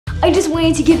I just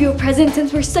wanted to give you a present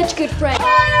since we're such good friends.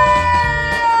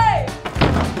 Hey!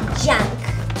 Junk.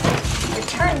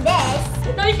 Return this.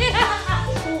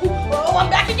 Oh,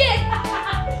 I'm back again.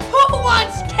 Who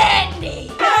wants candy?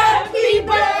 Happy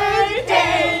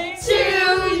birthday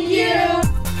to you.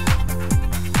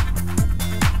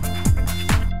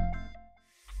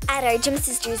 Add our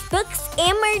GEMSisters books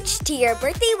and merch to your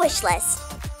birthday wish list.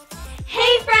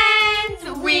 Hey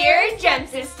friends, we're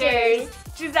GEMSisters.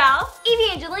 Giselle,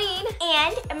 Evangeline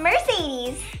and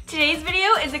Mercedes. Today's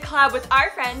video is a collab with our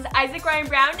friends Isaac Ryan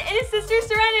Brown and his sister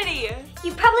Serenity.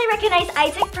 You probably recognize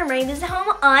Isaac from Raven's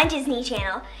Home on Disney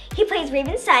Channel. He plays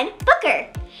Raven's son, Booker.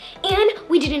 And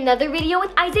we did another video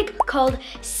with Isaac called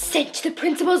Sent to the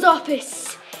Principal's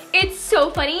Office. It's so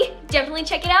funny. Definitely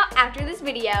check it out after this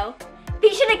video.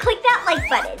 Be sure to click that like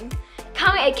button.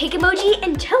 Comment a cake emoji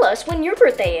and tell us when your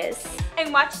birthday is.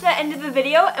 And watch the end of the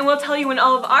video and we'll tell you when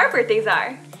all of our birthdays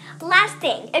are. Last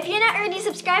thing, if you're not already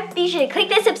subscribed, be sure to click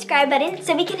that subscribe button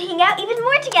so we can hang out even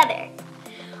more together.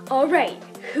 All right,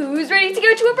 who's ready to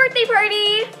go to a birthday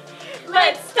party?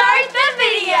 Let's start the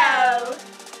video!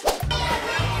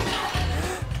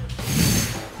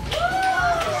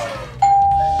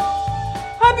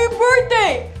 Happy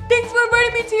birthday! Thanks for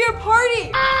inviting me to your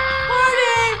party!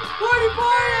 Party! Party,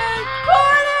 party,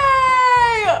 party!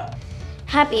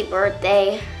 Happy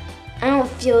birthday. I don't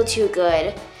feel too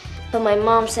good, but my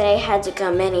mom said I had to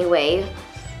come anyway.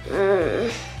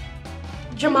 Did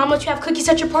your mom let you have cookies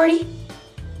at your party?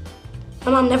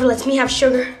 My mom never lets me have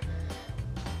sugar.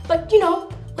 But you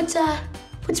know, what's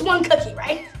one cookie,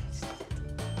 right?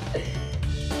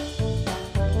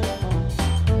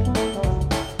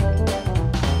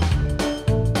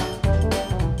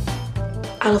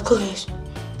 I love cookies.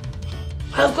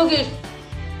 I love cookies.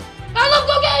 I love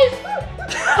cookies!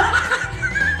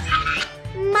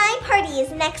 My party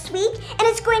is next week and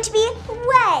it's going to be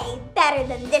way better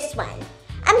than this one.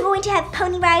 I'm going to have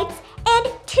pony rides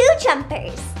and 2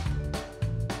 jumpers.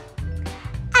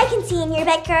 I can see in your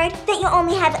backyard that you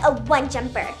only have a 1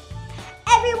 jumper.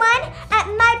 Everyone, at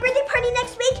my birthday party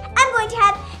next week, I'm going to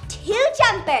have 2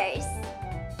 jumpers.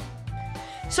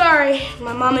 Sorry,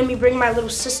 my mom made me bring my little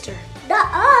sister.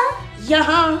 Nuh-uh.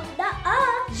 Yeah-huh.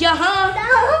 Nuh-uh. Yeah-huh.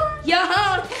 Nuh-uh.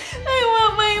 Yeah-huh. I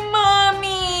want my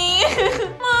mommy!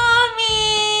 Mommy!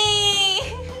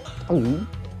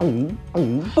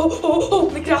 Oh,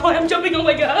 look at how I'm jumping, oh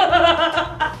my god.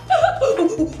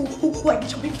 I'm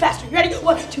jumping faster, you ready?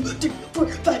 1, 2, 3, 4,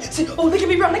 5, 6. Oh, look at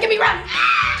me run, look at me run.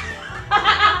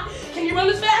 Can you run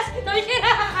this fast? No, you can't.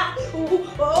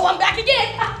 Oh, I'm back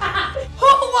again. Who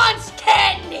wants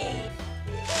candy?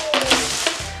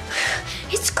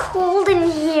 It's cold in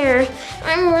here.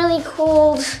 I'm really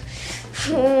cold.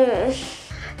 Oh,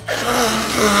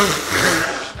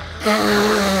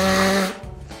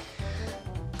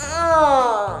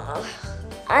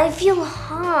 I feel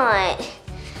hot.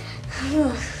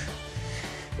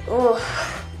 Oh.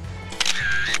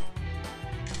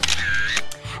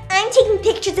 I'm taking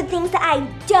pictures of things that I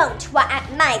don't want at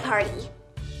my party.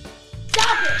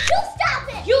 Stop it. You stop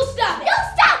it! You stop it. You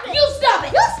stop it! You stop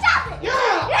it. You stop it!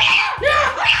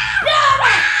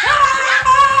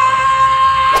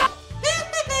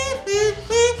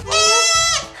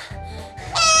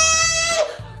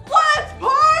 Let's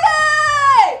party!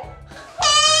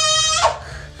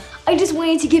 I just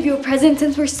wanted to give you a present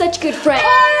since we're such good friends.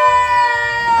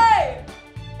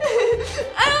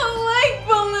 I don't like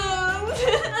balloons!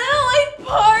 I don't like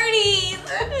parties!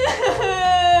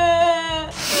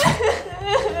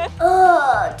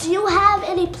 Do you have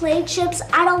any plain chips?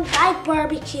 I don't like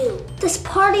barbecue. This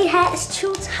party hat is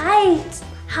too tight.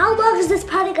 How long is this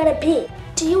party gonna be?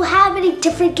 Do you have any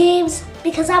different games?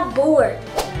 Because I'm bored.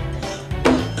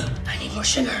 I need more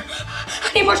sugar.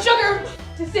 I need more sugar.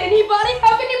 Does anybody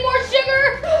have any more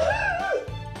sugar?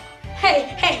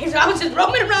 Hey, so I was just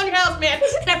roaming around your house, man,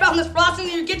 and I found this frosting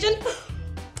in your kitchen.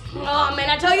 Oh, man,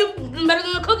 I tell you, better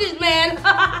than the cookies, man.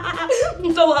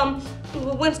 So,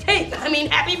 when's cake? I mean,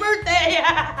 happy birthday.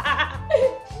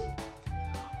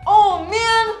 Oh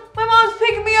man, my mom's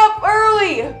picking me up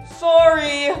early.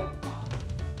 Sorry.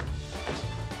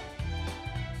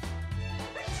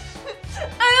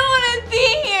 I don't want to be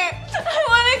here. I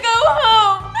want to go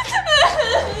home.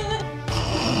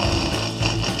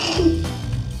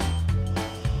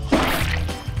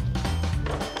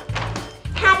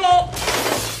 Have it.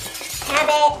 Have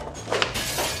it.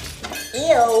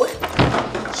 Ew.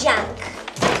 Junk.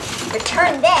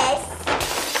 Return this.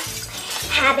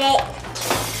 Have it.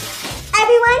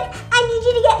 Everyone, I need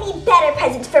you to get me better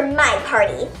presents for my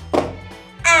party.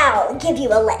 I'll give you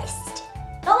a list.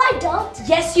 No, I don't.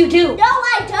 Yes, you do. No,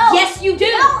 I don't. Yes, you do.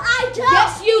 No, I don't.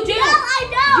 Yes, you do. No, I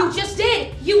don't. You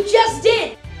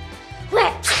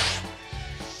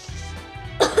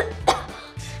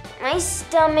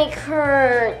stomach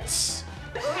hurts.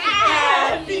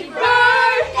 Happy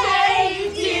birthday,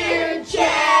 dear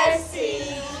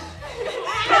Jessie.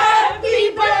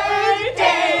 Happy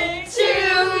birthday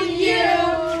to you.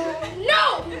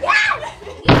 No!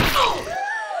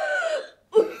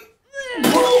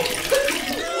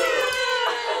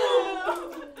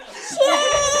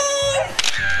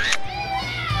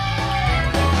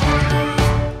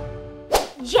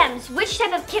 Gems, which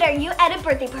type of kid are you at a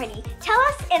birthday party? Tell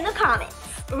us in the comments.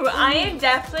 Ooh, I am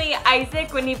definitely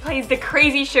Isaac when he plays the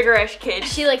crazy sugar rush kid.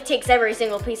 She like takes every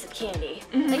single piece of candy.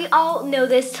 We all know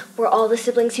this. We're all the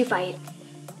siblings who fight.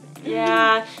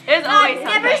 Yeah, there's always I've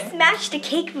something. never smashed a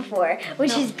cake before,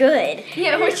 which is good.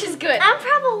 Yeah, which is good. I'm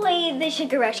probably the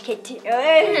sugar rush kid too,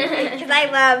 because I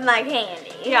love my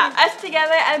candy. Yeah, us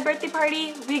together at a birthday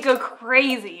party, we go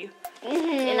crazy.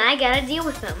 And I gotta deal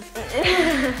with them.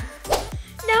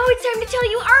 Now it's time to tell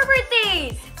you our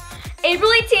birthdays.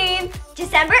 April 18th,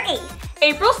 December 8th.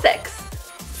 April 6th.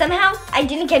 Somehow, I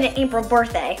didn't get an April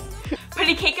birthday. Put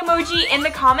a cake emoji in the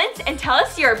comments and tell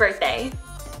us your birthday.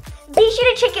 Be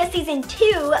sure to check out season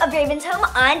 2 of Raven's Home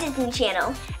on Disney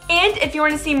Channel. And if you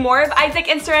want to see more of Isaac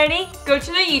and Serenity, go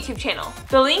to their YouTube channel.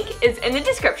 The link is in the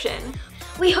description.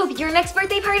 We hope your next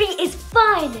birthday party is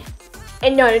fun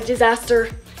and not a disaster.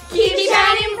 Keep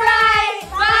shining bright.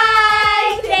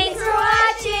 Bye. Thanks for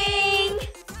watching.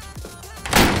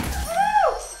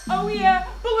 Oh yeah,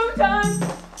 balloon time!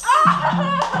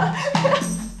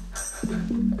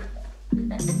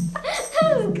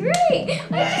 That was great.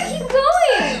 Why did you keep going?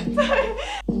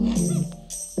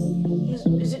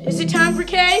 Is it time for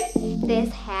Kay?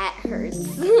 This hat hurts.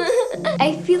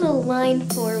 I feel a line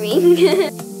forming. I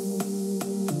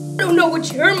don't know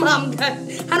what your mom got.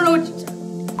 I don't know what you...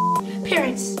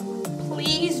 Parents,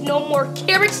 please no more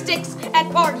carrot sticks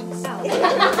at parties.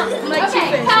 I'm like